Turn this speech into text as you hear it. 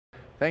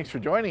Thanks for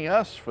joining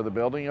us for the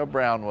Building of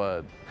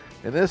Brownwood.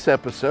 In this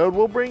episode,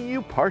 we'll bring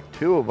you part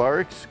 2 of our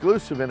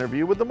exclusive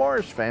interview with the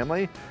Morse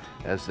family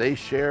as they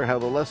share how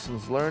the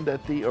lessons learned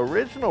at the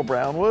original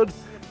Brownwood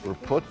were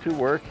put to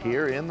work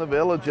here in the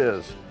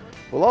Villages.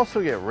 We'll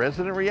also get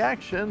resident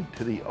reaction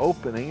to the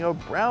opening of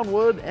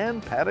Brownwood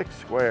and Paddock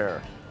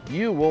Square.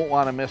 You won't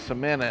want to miss a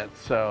minute,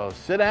 so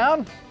sit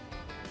down,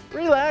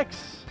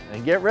 relax,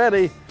 and get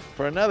ready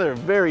for another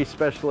very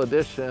special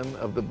edition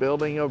of the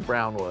Building of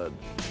Brownwood.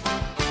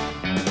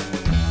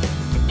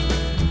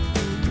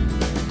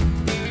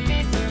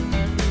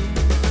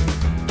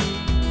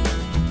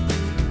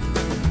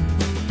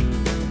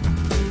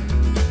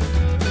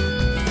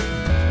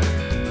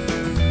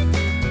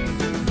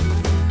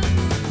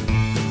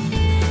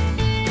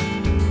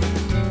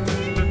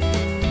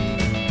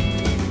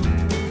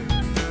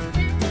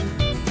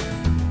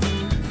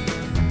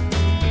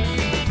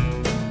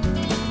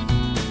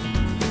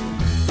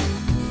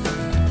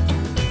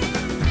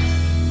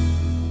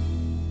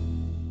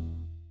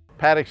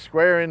 Paddock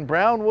Square in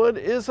Brownwood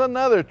is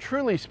another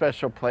truly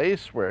special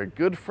place where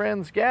good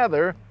friends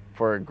gather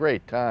for a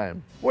great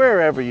time.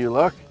 Wherever you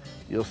look,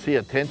 you'll see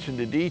attention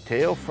to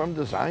detail from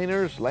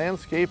designers,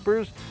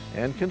 landscapers,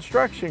 and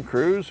construction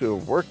crews who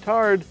have worked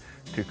hard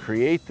to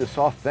create this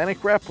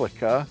authentic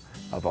replica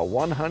of a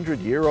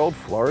 100-year-old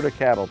Florida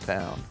cattle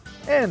town.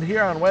 And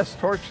here on West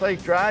Torch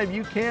Lake Drive,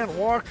 you can't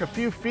walk a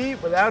few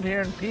feet without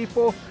hearing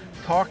people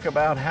talk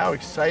about how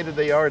excited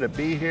they are to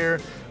be here.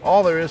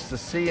 All there is to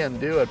see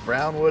and do at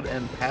Brownwood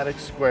and Paddock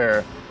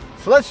Square.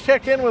 So let's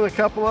check in with a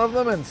couple of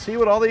them and see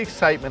what all the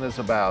excitement is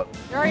about.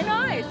 Very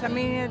nice. I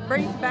mean, it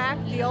brings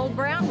back the old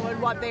Brownwood,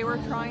 what they were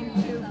trying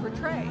to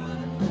portray.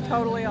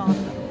 Totally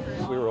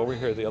awesome. We were over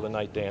here the other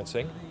night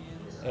dancing,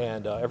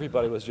 and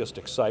everybody was just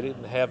excited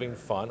and having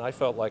fun. I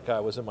felt like I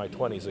was in my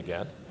 20s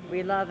again.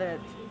 We love it.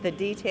 The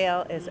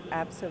detail is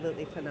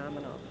absolutely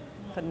phenomenal.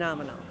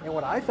 Phenomenal. And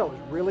what I thought was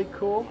really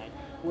cool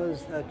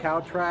was the cow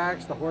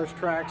tracks, the horse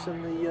tracks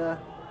in the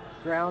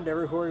ground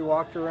everywhere we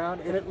walked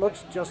around, and it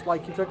looks just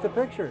like you took the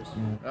pictures.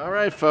 All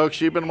right, folks,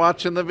 you've been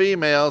watching the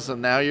V-mails,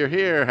 and now you're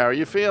here. How are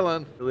you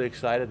feeling? Really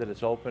excited that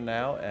it's open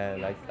now,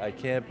 and I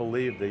can't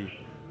believe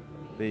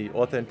the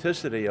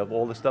authenticity of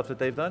all the stuff that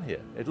they've done here.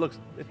 It's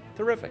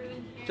terrific,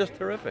 just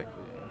terrific.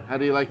 How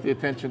do you like the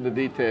attention to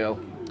detail?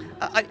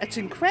 It's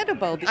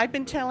incredible. I've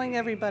been telling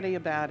everybody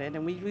about it,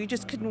 and we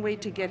just couldn't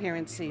wait to get here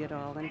and see it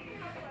all.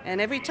 And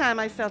every time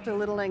I felt a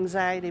little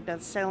anxiety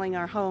about selling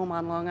our home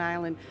on Long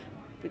Island,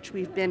 which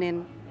we've been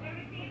in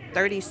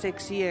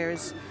 36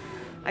 years,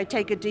 I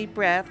take a deep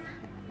breath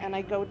and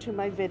I go to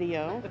my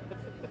video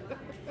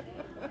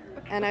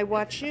and I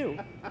watch you.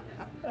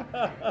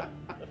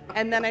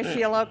 And then I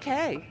feel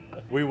okay.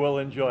 We will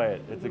enjoy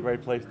it. It's a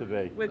great place to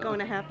be. We're going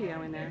to happy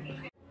hour now.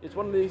 It's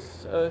one of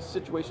these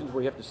situations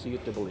where you have to see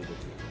it to believe it.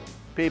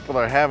 People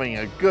are having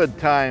a good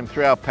time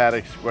throughout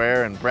Paddock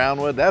Square and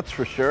Brownwood, that's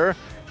for sure.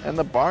 And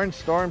the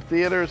Barnstorm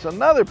Theater is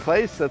another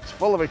place that's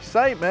full of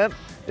excitement.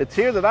 It's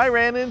here that I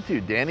ran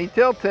into Danny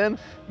Tilton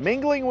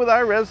mingling with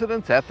our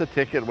residents at the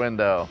ticket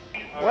window.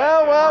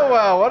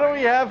 Well, what do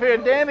we have here?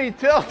 Danny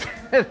Tilton.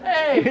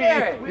 Hey,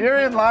 Gary. You're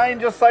in line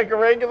just like a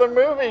regular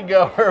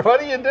moviegoer.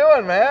 What are you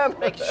doing, man?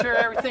 Making sure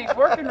everything's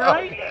working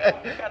right.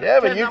 Yeah,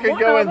 but you could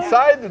go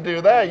inside to do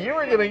that. You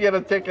were going to get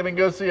a ticket and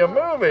go see a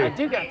movie. I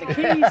do got the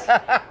keys.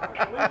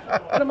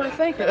 What am I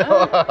thinking,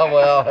 huh?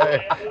 Well,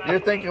 hey,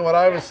 you're thinking what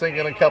I was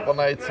thinking a couple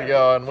nights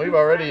ago, and we've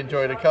already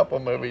enjoyed a couple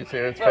movies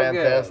here. It's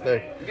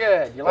fantastic.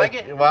 Good. You like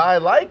it? Well, I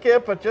like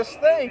it, but just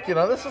think,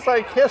 this is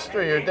like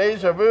history or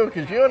deja vu,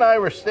 because you and I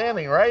were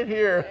standing right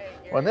here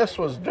when this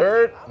was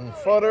dirt and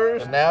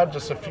footers, and now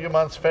just a few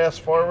months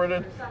fast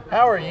forwarded.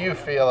 How are you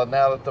feeling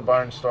now that the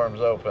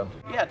Barnstorm's open?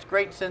 Yeah, it's a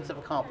great sense of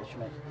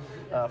accomplishment.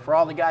 For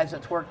all the guys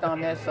that's worked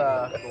on this,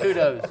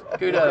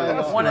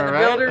 kudos. One of the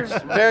builders,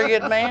 very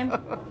good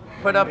man.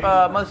 Put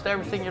up most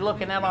everything you're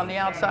looking at on the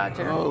outside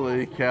here.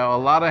 Holy cow, a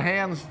lot of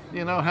hands,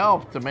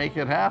 help to make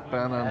it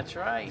happen. And that's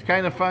right. It's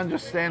kind of fun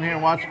just stand here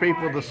and watch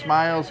people, the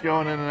smiles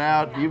going in and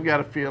out. You've got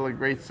to feel a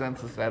great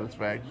sense of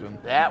satisfaction.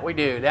 That we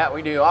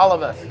do, all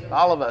of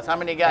us. How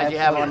many guys you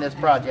have on this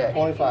project?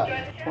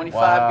 25. 25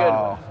 wow. Good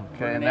ones.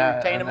 Okay,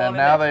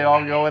 now they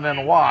all go in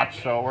and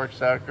watch, so it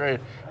works out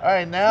great. All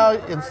right, now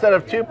instead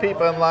of 2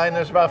 people in line,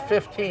 there's about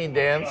 15,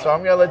 Dan, so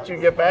I'm going to let you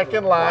get back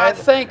in line.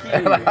 Thank you.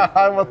 And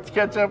I will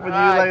catch up with you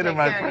later,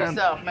 my friend.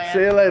 Yourself, man. See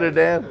you later,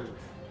 Dan.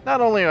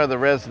 Not only are the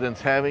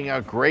residents having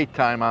a great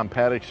time on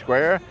Paddock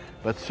Square,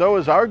 but so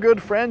is our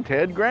good friend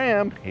Ted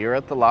Graham here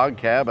at the log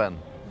cabin.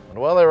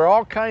 Well, there were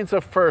all kinds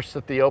of firsts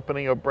at the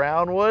opening of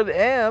Brownwood,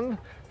 and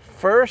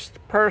first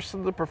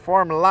person to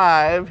perform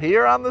live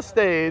here on the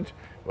stage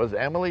was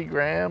Emily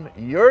Graham,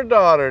 your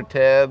daughter,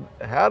 Ted.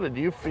 How did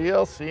you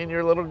feel seeing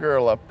your little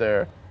girl up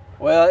there?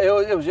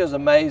 Well, it was just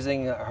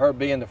amazing, her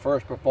being the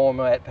first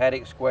performer at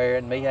Paddock Square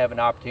and me having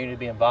the opportunity to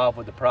be involved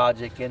with the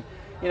project, and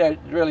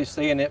really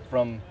seeing it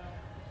from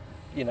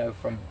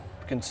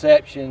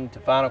conception to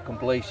final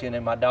completion,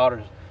 and my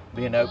daughter's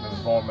being opening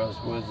performance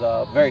was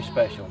very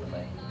special to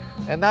me.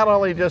 And not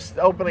only just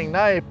opening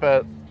night,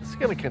 but It's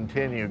going to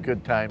continue.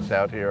 Good times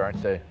out here,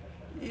 aren't they?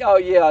 Oh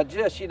yeah,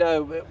 just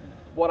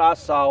what I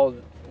saw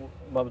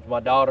was my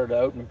daughter, the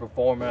opening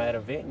performer at a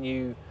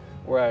venue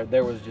where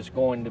there was just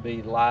going to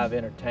be live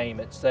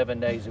entertainment 7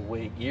 days a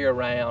week, year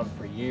round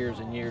for years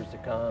and years to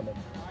come, and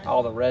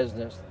all the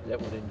residents that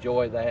would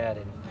enjoy that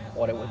and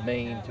what it would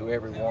mean to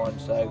everyone.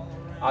 So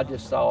I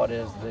just saw it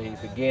as the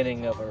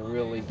beginning of a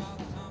really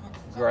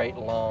great,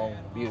 long,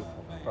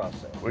 beautiful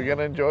process. We're going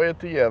to enjoy it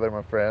together,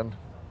 my friend.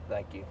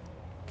 Thank you.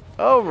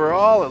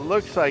 Overall, it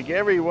looks like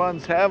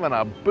everyone's having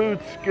a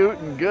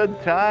boot-scooting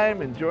good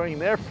time, enjoying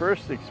their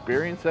first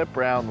experience at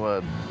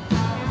Brownwood.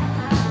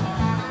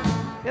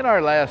 In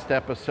our last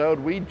episode,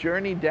 we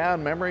journeyed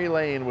down memory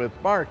lane with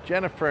Mark,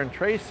 Jennifer, and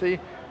Tracy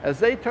as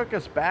they took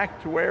us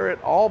back to where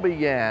it all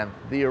began,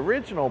 the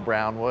original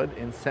Brownwood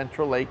in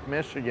Central Lake,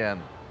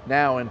 Michigan.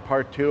 Now in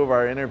part 2 of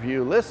our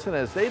interview, listen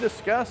as they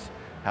discuss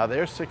how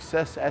their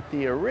success at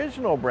the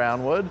original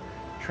Brownwood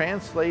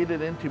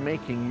translated into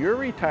making your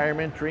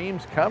retirement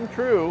dreams come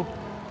true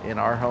in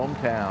our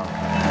hometown.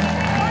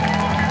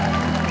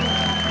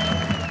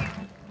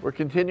 We're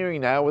continuing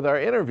now with our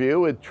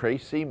interview with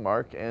Tracy,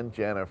 Mark, and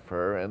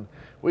Jennifer, and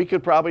we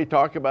could probably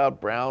talk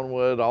about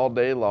Brownwood all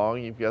day long.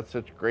 You've got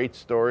such great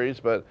stories,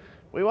 but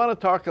we want to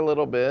talk a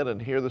little bit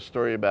and hear the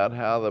story about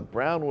how the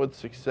Brownwood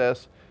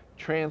success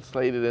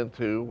translated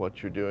into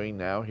what you're doing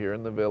now here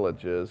in the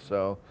Villages.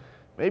 So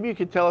maybe you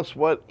could tell us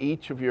what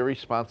each of your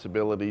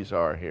responsibilities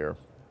are here.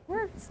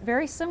 We're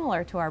very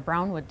similar to our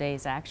Brownwood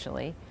days,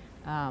 actually.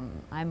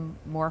 I'm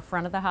more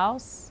front of the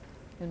house,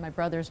 and my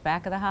brother's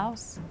back of the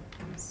house.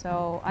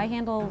 So I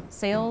handle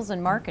sales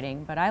and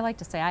marketing, but I like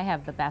to say I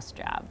have the best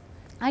job.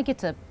 I get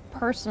to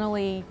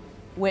personally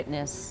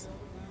witness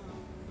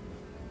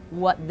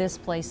what this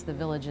place, the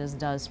Villages,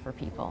 does for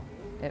people.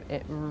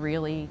 It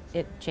really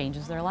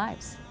changes their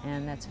lives,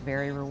 and that's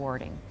very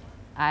rewarding.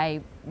 I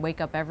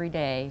wake up every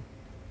day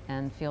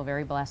and feel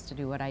very blessed to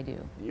do what I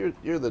do.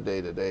 You're the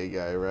day-to-day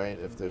guy, right?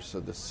 If there's a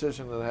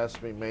decision that has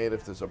to be made,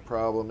 if there's a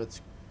problem,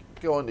 it's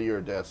going to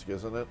your desk,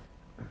 isn't it?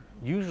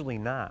 Usually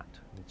not.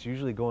 It's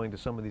usually going to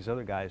some of these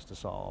other guys to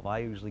solve. I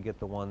usually get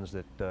the ones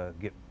that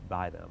get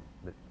by them,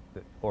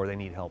 or they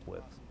need help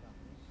with.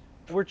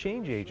 We're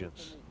change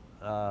agents.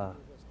 We're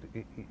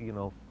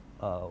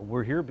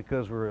here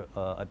because we're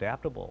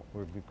adaptable.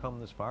 We've come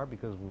this far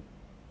because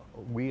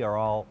we,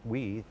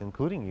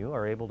 including you,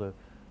 are able to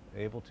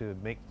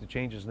make the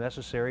changes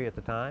necessary at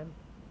the time.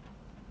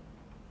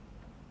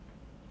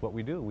 What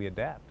we do, we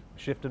adapt.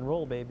 Shift and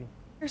roll, baby.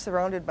 You're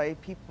surrounded by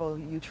people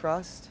you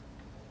trust.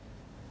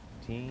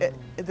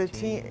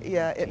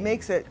 It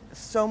makes it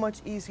so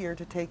much easier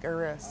to take a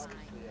risk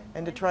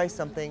and to try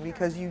something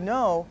because you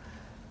know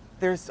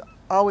there's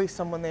always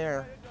someone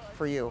there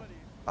for you.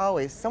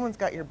 Always. Someone's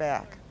got your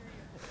back.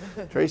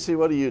 Tracy,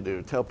 what do you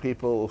do? Tell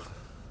people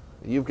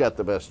you've got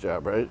the best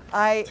job, right?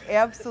 I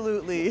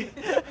absolutely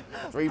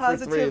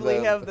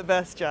positively have the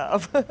best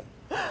job.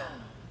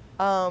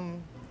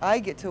 I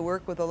get to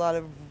work with a lot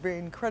of very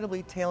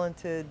incredibly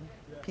talented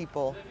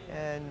people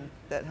and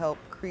that help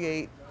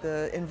create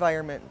the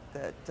environment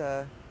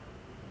that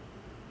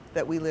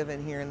we live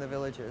in here in the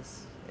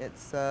Villages.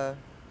 It's it's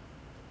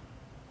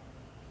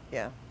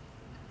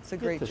a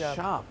great job. You get to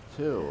shop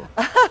too.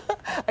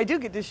 I do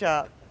get to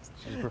shop.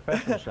 She's a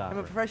professional shopper. I'm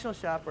a professional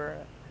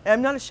shopper.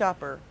 I'm not a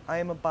shopper. I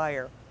am a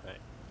buyer. Right.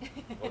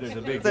 Well, there's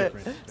a big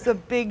difference. It's a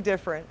big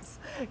difference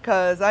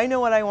because I know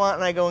what I want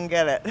and I go and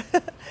get it.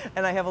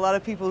 And I have a lot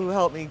of people who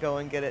help me go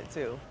and get it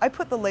too. I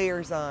put the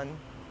layers on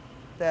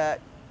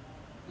that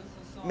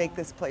make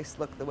this place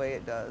look the way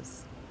it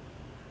does.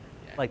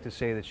 I like to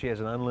say that she has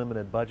an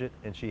unlimited budget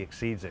and she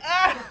exceeds it.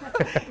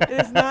 It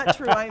is not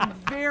true. I'm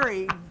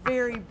very,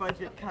 very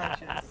budget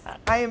conscious.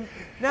 I am.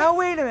 Now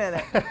wait a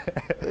minute.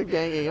 They're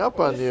ganging up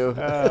on you.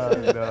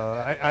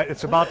 No,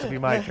 it's about to be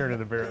my turn in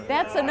the barrel.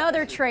 That's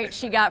another trait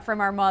she got from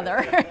our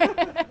mother.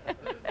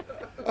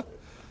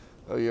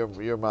 Oh,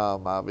 your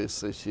mom,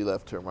 obviously, she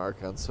left her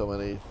mark on so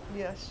many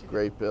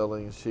great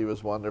buildings. She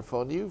was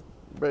wonderful. And you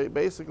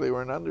basically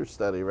were an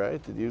understudy,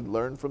 right? Did you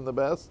learn from the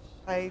best?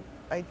 I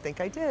think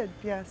I did,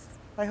 yes.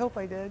 I hope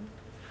I did.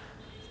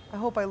 I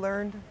hope I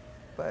learned,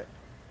 but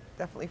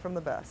definitely from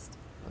the best.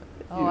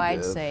 Oh,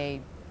 I'd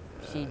say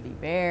she'd be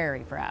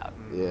very proud.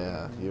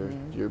 Yeah,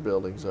 your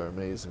buildings are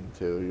amazing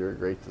too. You're a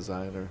great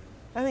designer.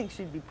 I think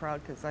she'd be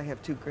proud because I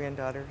have 2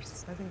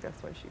 granddaughters. I think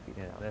that's why she'd be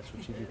proud. Yeah, that's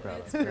what she'd be proud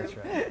of. That's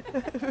right.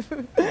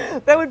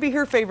 That would be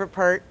her favorite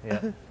part.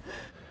 Yeah.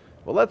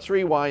 Well, let's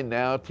rewind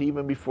now to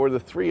even before the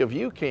 3 of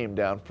you came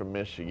down from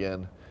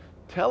Michigan.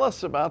 Tell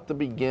us about the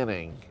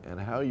beginning and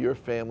how your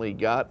family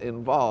got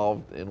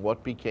involved in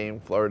what became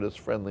Florida's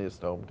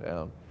friendliest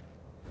hometown.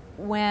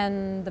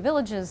 When the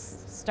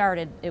Villages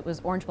started, it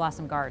was Orange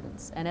Blossom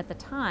Gardens, and at the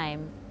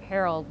time,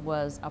 Harold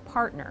was a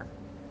partner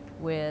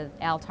with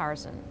Al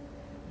Tarzan.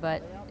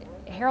 But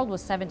Harold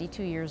was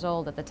 72 years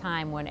old at the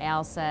time when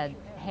Al said,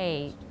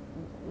 hey,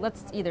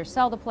 let's either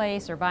sell the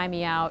place or buy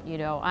me out,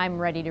 I'm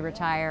ready to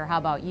retire, how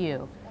about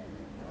you?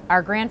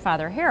 Our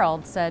grandfather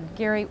Harold said,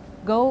 Gary,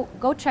 go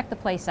check the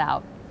place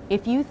out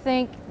If you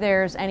think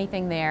there's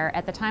anything there,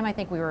 at the time I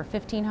think we were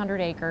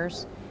 1,500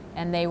 acres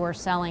and they were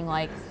selling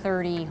like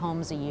 30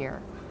 homes a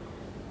year.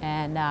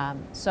 And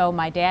so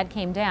my dad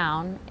came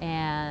down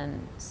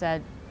and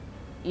said,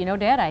 you know,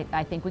 Dad,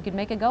 I think we could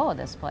make a go of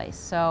this place.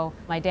 So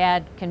my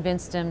dad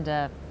convinced him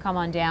to come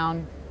on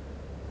down,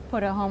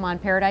 put a home on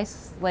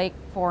Paradise Lake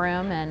for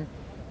him, and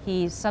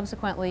he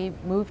subsequently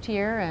moved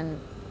here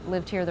and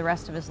lived here the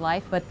rest of his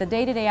life. But the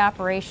day-to-day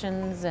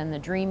operations and the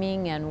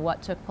dreaming and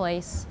what took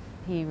place,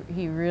 he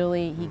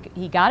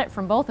got it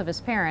from both of his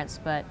parents,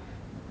 but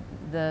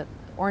the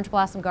Orange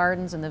Blossom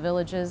Gardens and the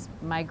villages,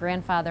 my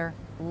grandfather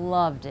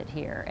loved it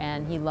here,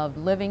 and he loved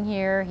living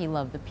here, he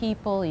loved the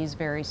people, he's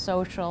very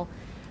social.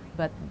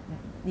 But,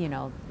 you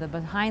know, the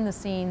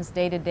behind-the-scenes,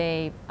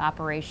 day-to-day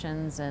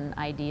operations and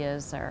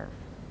ideas they're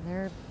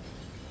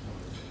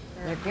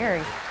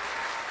Gary's.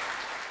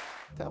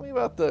 Tell me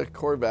about the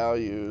core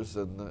values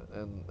and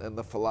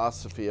the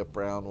philosophy of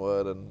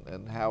Brownwood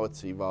and how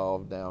it's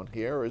evolved down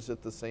here, or is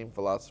it the same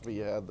philosophy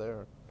you had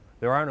there?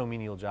 There are no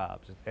menial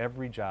jobs.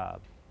 Every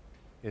job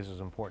is as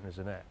important as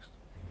the next.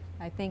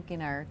 I think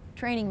in our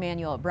training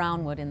manual at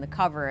Brownwood, in the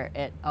cover,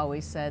 it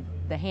always said,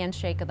 the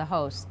handshake of the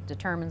host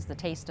determines the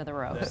taste of the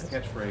roast.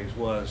 That catchphrase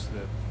was,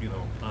 you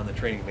know, on the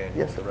training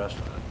manual of the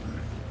restaurant.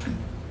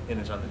 And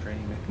it's on the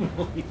training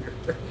manual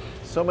here.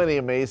 So many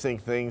amazing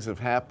things have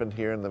happened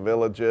here in the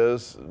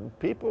villages.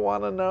 People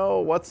want to know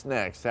what's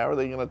next. How are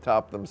they going to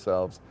top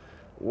themselves?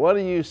 What do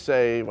you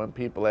say when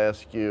people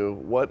ask you,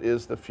 what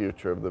is the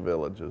future of the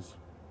villages?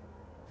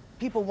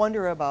 People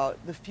wonder about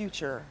the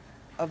future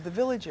of the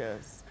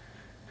villages.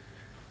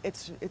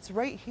 It's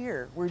right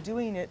here. We're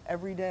doing it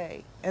every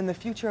day. And the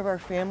future of our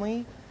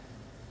family,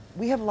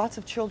 we have lots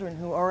of children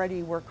who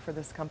already work for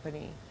this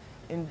company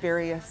in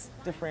various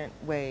different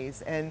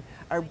ways and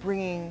are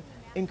bringing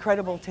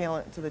incredible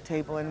talent to the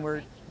table, and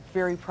we're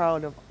very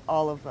proud of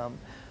all of them.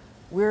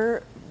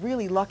 We're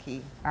really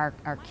lucky.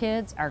 Our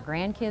kids, our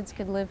grandkids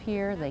could live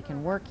here, they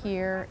can work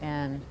here,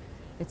 and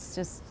it's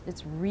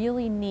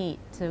really neat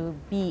to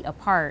be a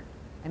part.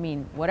 I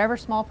mean, whatever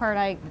small part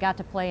I got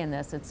to play in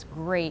this, it's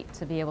great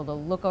to be able to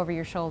look over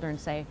your shoulder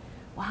and say,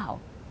 wow,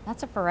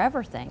 that's a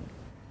forever thing.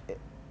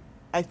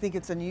 I think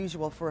it's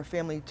unusual for a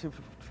family to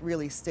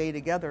really stay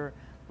together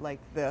like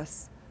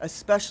this,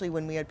 especially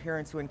when we had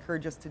parents who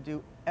encouraged us to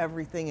do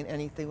everything and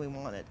anything we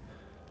wanted.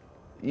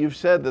 You've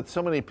said that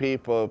so many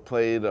people have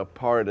played a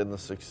part in the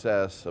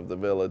success of the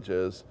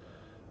villages.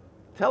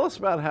 Tell us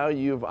about how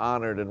you've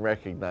honored and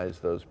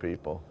recognized those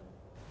people.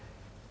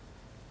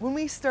 When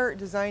we start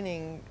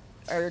designing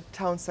our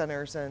town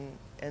centers and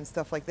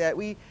stuff like that,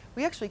 we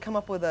actually come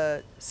up with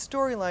a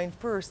storyline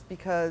first,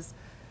 because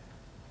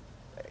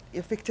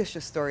a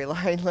fictitious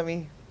storyline, let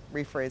me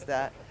rephrase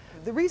that.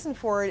 The reason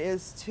for it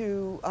is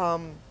to,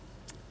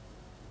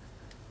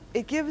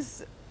 it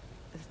gives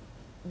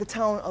the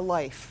town a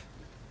life.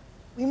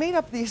 We made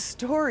up these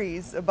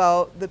stories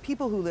about the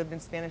people who lived in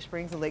Spanish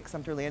Springs and Lake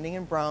Sumter Landing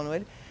and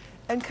Brownwood,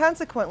 and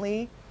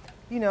consequently,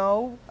 you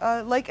know,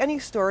 like any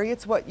story,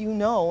 it's what you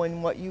know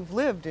and what you've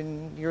lived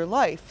in your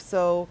life.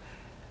 So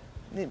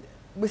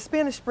with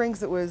Spanish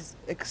Springs, it was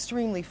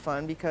extremely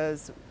fun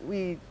because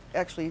we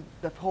actually,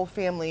 the whole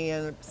family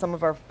and some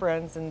of our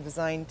friends and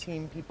design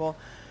team people,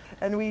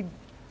 and we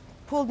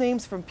pulled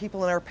names from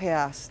people in our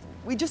past.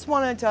 We just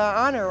wanted to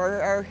honor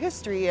our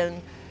history,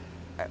 and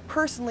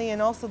personally,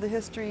 and also the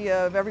history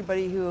of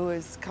everybody who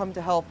has come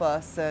to help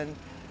us, and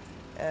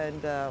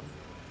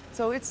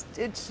so it's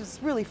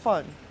just really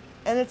fun.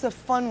 And it's a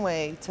fun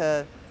way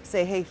to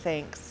say, hey,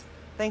 thanks.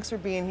 Thanks for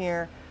being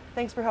here.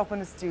 Thanks for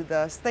helping us do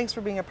this. Thanks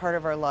for being a part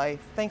of our life.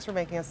 Thanks for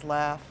making us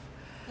laugh.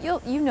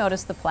 You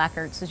notice the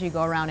placards as you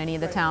go around any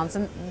of the towns,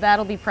 and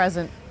that'll be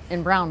present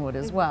in Brownwood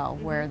as well,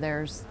 where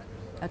there's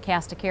a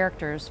cast of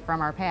characters from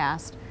our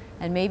past,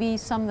 and maybe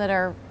some that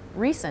are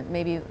recent.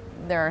 Maybe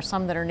there are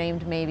some that are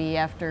named maybe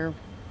after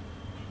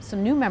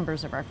some new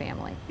members of our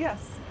family.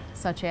 Yes.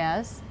 Such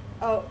as?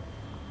 Oh,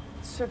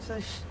 such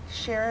as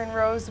Sharon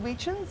Rose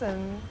Weechins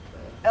and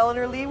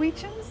Eleanor Lee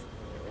Weechins.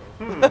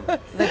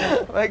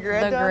 My granddaughters.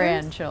 The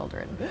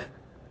grandchildren.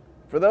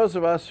 For those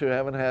of us who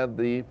haven't had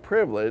the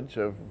privilege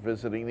of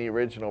visiting the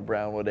original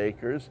Brownwood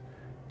Acres,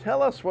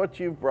 tell us what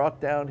you've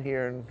brought down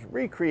here and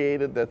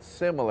recreated that's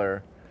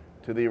similar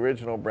to the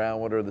original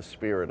Brownwood, or the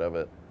spirit of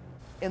it.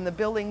 In the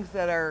buildings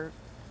that are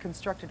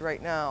constructed right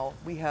now,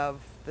 we have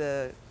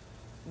the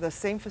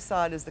same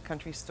facade as the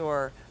country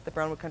store, the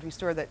Brownwood Country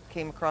Store that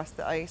came across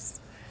the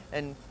ice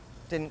and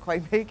didn't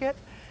quite make it.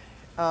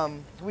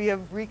 We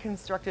have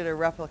reconstructed a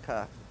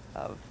replica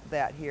of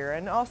that here,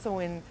 and also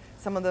in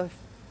some of the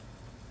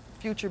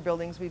future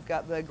buildings, we've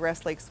got the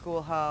Grass Lake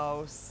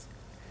Schoolhouse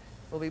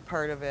will be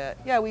part of it.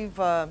 Yeah, we've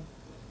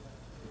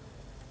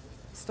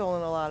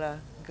stolen a lot of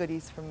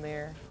goodies from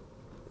there.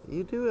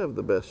 You do have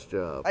the best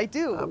job. I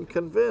do. I'm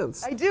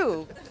convinced. I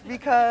do,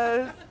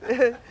 because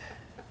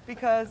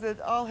because it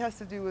all has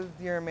to do with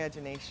your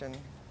imagination.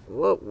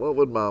 What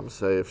would Mom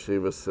say if she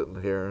was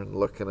sitting here and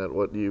looking at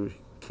what you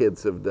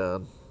kids have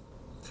done?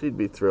 She'd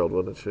be thrilled,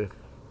 wouldn't she?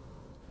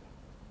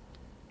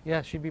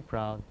 Yeah, she'd be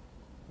proud.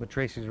 But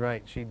Tracy's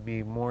right. She'd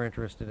be more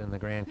interested in the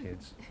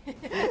grandkids.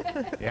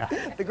 Yeah.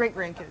 The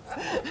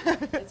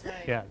great-grandkids. That's right.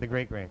 Yeah, the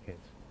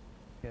great-grandkids.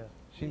 Yeah,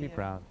 she'd be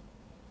proud.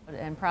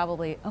 And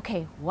probably,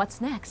 okay,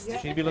 what's next? Yeah.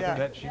 She'd be looking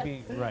at, she'd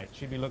be, right,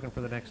 she'd be looking for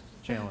the next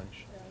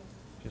challenge,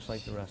 just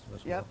like the rest of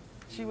us Yep.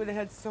 She would have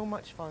had so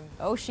much fun.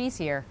 Oh, she's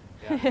here.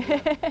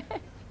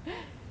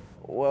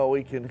 Well,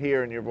 we can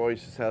hear in your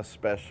voices how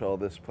special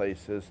this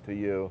place is to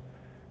you.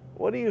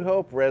 What do you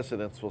hope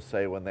residents will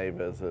say when they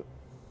visit?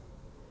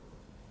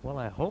 Well,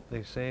 I hope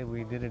they say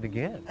we did it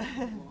again.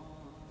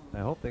 I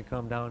hope they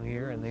come down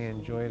here and they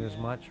enjoy it as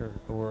much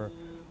or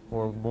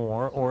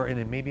more, or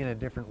maybe in a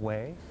different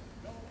way.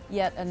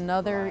 Yet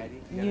another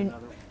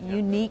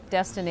unique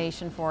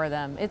destination for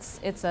them. It's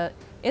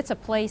a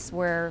place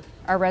where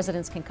our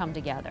residents can come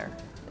together.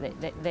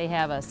 They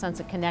have a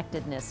sense of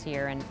connectedness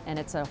here, and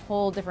it's a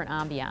whole different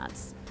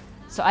ambiance.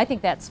 So I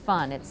think that's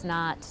fun. It's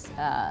not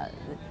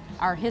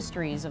our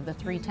histories of the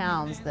three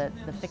towns, the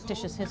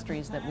fictitious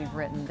histories that we've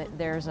written. That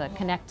there's a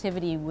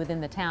connectivity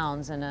within the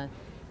towns and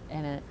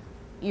an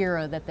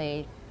era that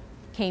they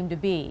came to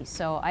be.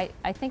 So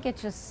I think it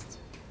just,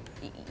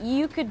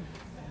 you could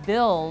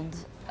build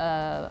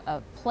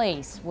a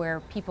place where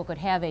people could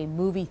have a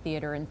movie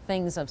theater and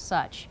things of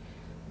such,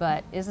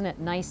 but isn't it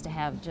nice to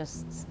have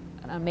just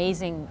an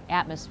amazing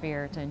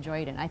atmosphere to enjoy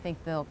it in? I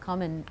think they'll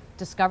come and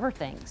discover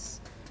things.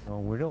 No,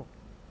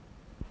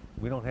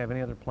 we don't have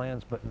any other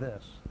plans but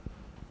this.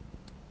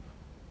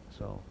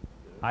 So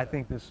I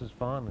think this is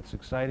fun, it's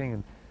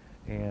exciting,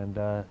 and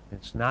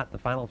it's not the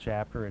final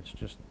chapter, it's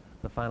just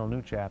the final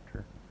new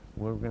chapter.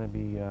 We're going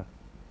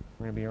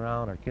to be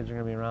around, our kids are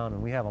going to be around,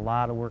 and we have a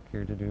lot of work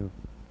here to do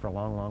for a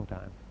long, long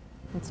time.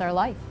 It's our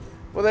life.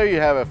 Well, there you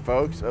have it,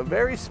 folks. A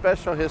very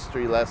special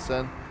history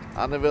lesson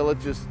on the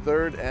village's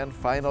third and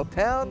final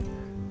town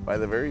by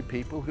the very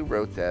people who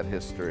wrote that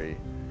history.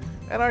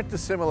 And aren't the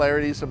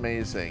similarities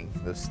amazing?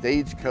 The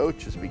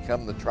stagecoach has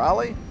become the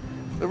trolley.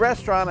 The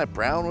restaurant at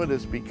Brownwood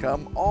has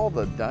become all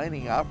the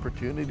dining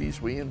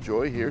opportunities we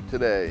enjoy here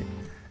today.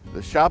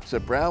 The shops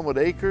at Brownwood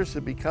Acres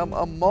have become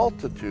a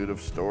multitude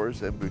of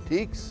stores and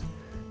boutiques.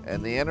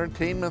 And the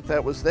entertainment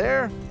that was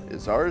there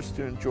is ours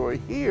to enjoy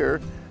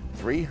here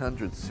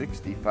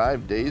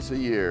 365 days a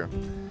year.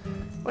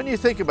 When you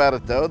think about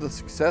it though, the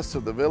success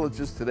of the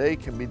villages today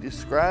can be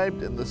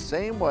described in the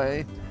same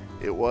way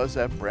it was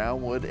at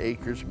Brownwood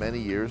Acres many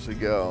years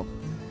ago.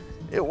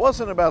 It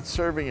wasn't about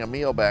serving a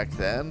meal back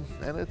then,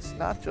 and it's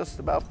not just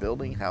about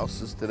building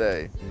houses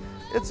today.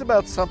 It's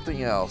about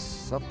something else,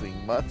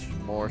 something much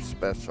more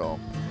special.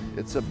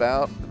 It's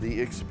about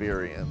the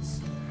experience.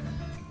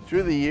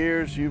 Through the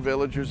years, you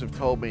villagers have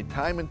told me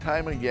time and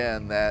time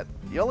again that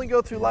you only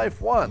go through life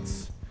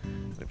once.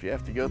 If you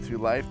have to go through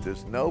life,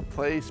 there's no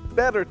place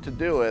better to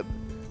do it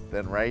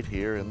than right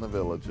here in the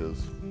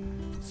villages.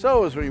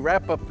 So as we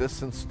wrap up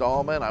this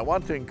installment, I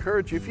want to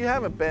encourage you, if you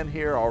haven't been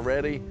here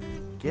already,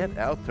 get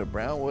out to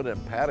Brownwood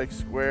and Paddock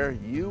Square.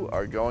 You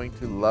are going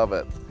to love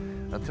it.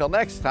 Until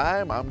next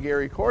time, I'm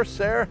Gary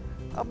Corsair.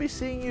 I'll be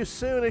seeing you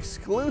soon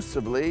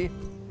exclusively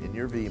in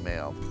your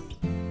V-mail.